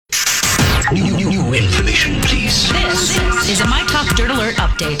New information, please. This is a My Talk Dirt Alert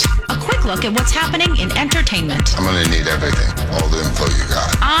update. A quick look at what's happening in entertainment. I'm going to need everything, all the info you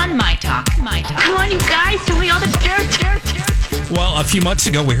got. On My Talk. My Talk. Come on, you guys, tell me all the dirt. Well, a few months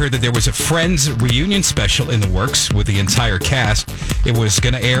ago, we heard that there was a Friends reunion special in the works with the entire cast. It was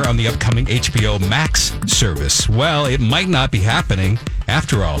going to air on the upcoming HBO Max service. Well, it might not be happening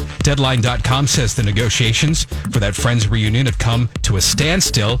after all. Deadline.com says the negotiations for that Friends reunion have come to a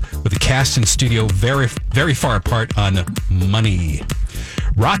standstill with the cast and studio very, very far apart on money.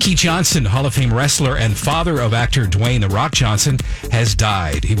 Rocky Johnson, Hall of Fame wrestler and father of actor Dwayne "The Rock" Johnson, has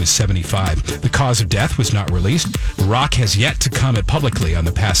died. He was 75. The cause of death was not released. The Rock has yet to comment publicly on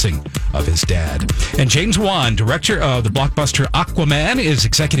the passing of his dad. And James Wan, director of the blockbuster Aqua-man, is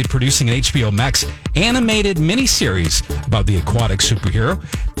executive producing an HBO Max animated miniseries about the aquatic superhero.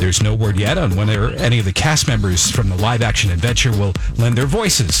 There's no word yet on whether any of the cast members from the live-action adventure will lend their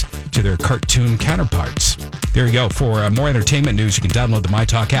voices to their cartoon counterparts. There you go. For more entertainment news, you can download the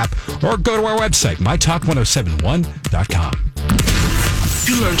MyTalk app or go to our website, mytalk1071.com.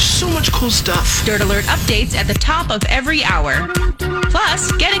 You learned so much cool stuff. Dirt Alert updates at the top of every hour.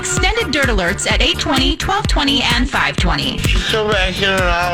 Plus, get extended Dirt Alerts at 8:20, 12:20, and 5:20. Go back in an hour.